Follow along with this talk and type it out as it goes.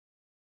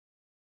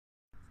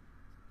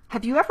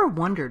Have you ever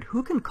wondered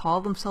who can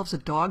call themselves a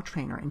dog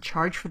trainer and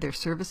charge for their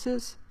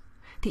services?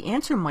 The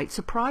answer might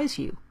surprise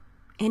you.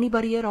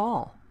 Anybody at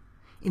all.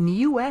 In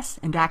the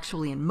US, and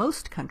actually in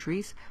most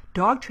countries,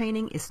 dog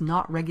training is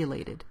not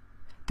regulated.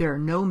 There are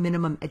no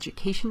minimum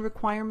education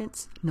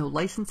requirements, no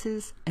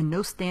licenses, and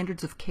no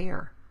standards of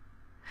care.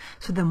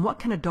 So then what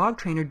can a dog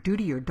trainer do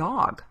to your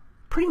dog?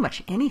 Pretty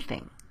much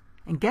anything.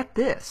 And get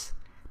this,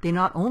 they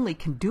not only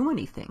can do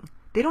anything,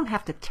 they don't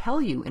have to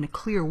tell you in a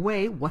clear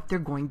way what they're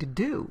going to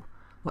do,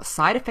 what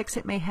side effects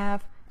it may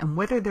have, and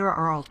whether there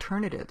are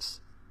alternatives.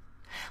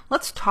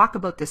 Let's talk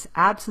about this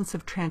absence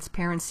of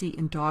transparency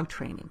in dog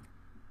training.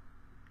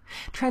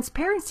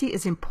 Transparency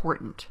is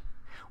important.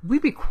 We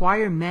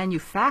require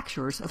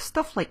manufacturers of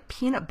stuff like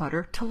peanut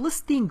butter to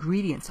list the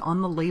ingredients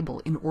on the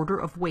label in order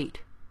of weight.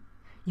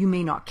 You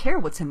may not care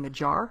what's in the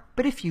jar,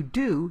 but if you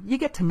do, you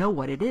get to know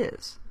what it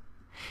is.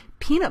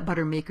 Peanut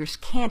butter makers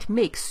can't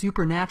make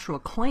supernatural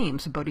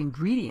claims about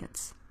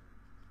ingredients.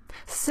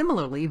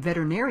 Similarly,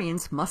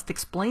 veterinarians must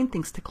explain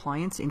things to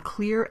clients in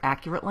clear,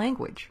 accurate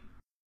language.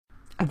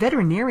 A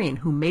veterinarian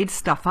who made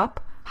stuff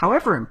up,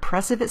 however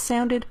impressive it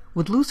sounded,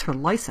 would lose her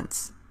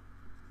license.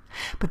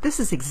 But this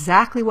is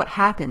exactly what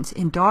happens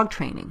in dog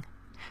training.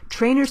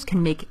 Trainers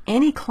can make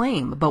any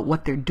claim about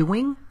what they're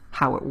doing,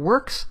 how it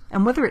works,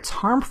 and whether it's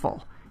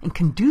harmful, and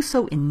can do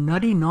so in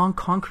nutty,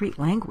 non-concrete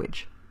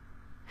language.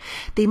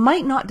 They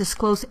might not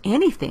disclose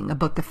anything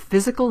about the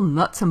physical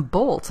nuts and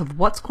bolts of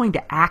what's going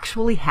to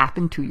actually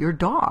happen to your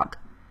dog.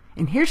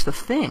 And here's the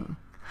thing.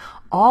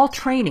 All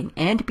training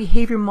and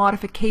behavior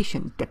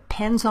modification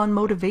depends on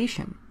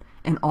motivation,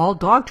 and all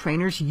dog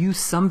trainers use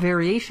some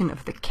variation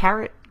of the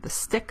carrot, the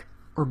stick,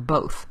 or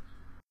both.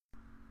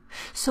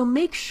 So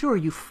make sure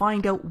you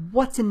find out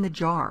what's in the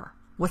jar,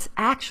 what's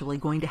actually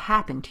going to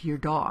happen to your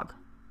dog.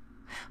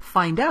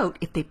 Find out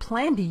if they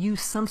plan to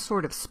use some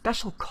sort of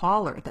special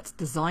collar that's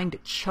designed to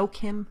choke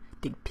him,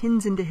 dig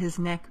pins into his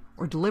neck,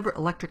 or deliver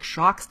electric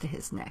shocks to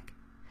his neck.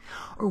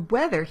 Or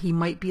whether he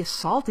might be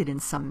assaulted in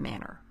some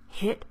manner,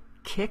 hit,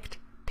 kicked,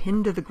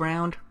 pinned to the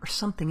ground, or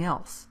something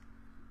else.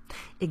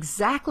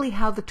 Exactly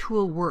how the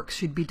tool works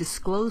should be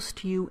disclosed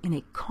to you in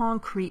a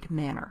concrete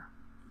manner.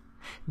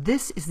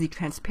 This is the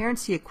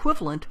transparency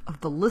equivalent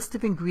of the list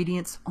of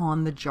ingredients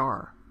on the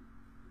jar.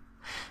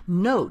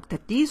 Note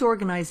that these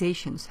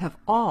organizations have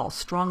all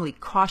strongly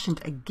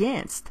cautioned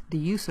against the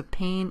use of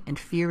pain and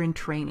fear in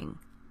training,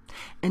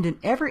 and an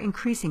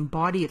ever-increasing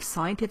body of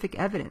scientific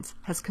evidence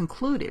has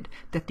concluded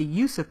that the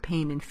use of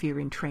pain and fear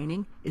in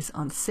training is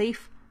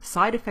unsafe,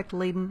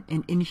 side-effect-laden,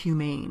 and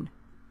inhumane.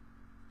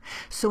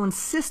 So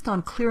insist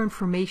on clear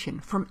information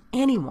from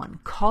anyone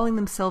calling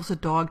themselves a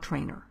dog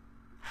trainer.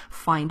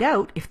 Find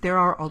out if there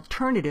are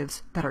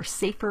alternatives that are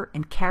safer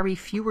and carry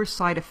fewer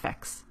side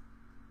effects.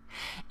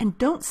 And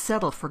don't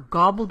settle for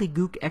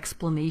gobbledygook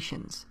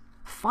explanations.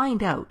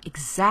 Find out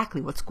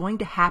exactly what's going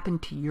to happen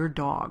to your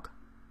dog.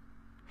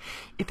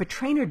 If a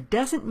trainer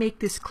doesn't make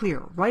this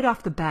clear right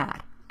off the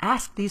bat,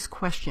 ask these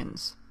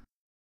questions.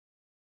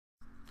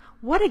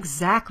 What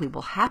exactly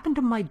will happen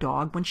to my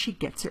dog when she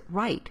gets it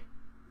right?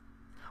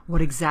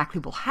 What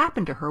exactly will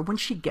happen to her when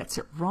she gets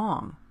it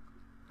wrong?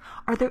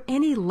 Are there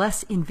any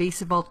less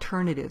invasive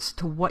alternatives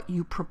to what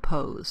you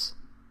propose?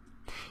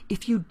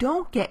 If you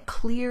don't get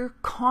clear,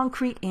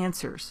 concrete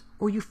answers,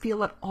 or you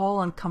feel at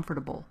all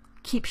uncomfortable,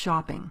 keep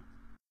shopping.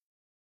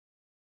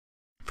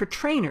 For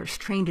trainers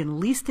trained in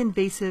least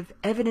invasive,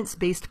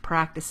 evidence-based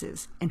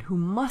practices and who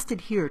must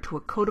adhere to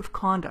a code of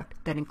conduct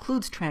that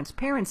includes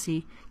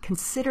transparency,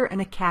 consider an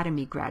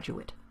academy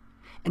graduate.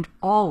 And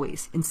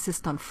always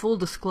insist on full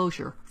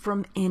disclosure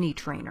from any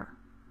trainer.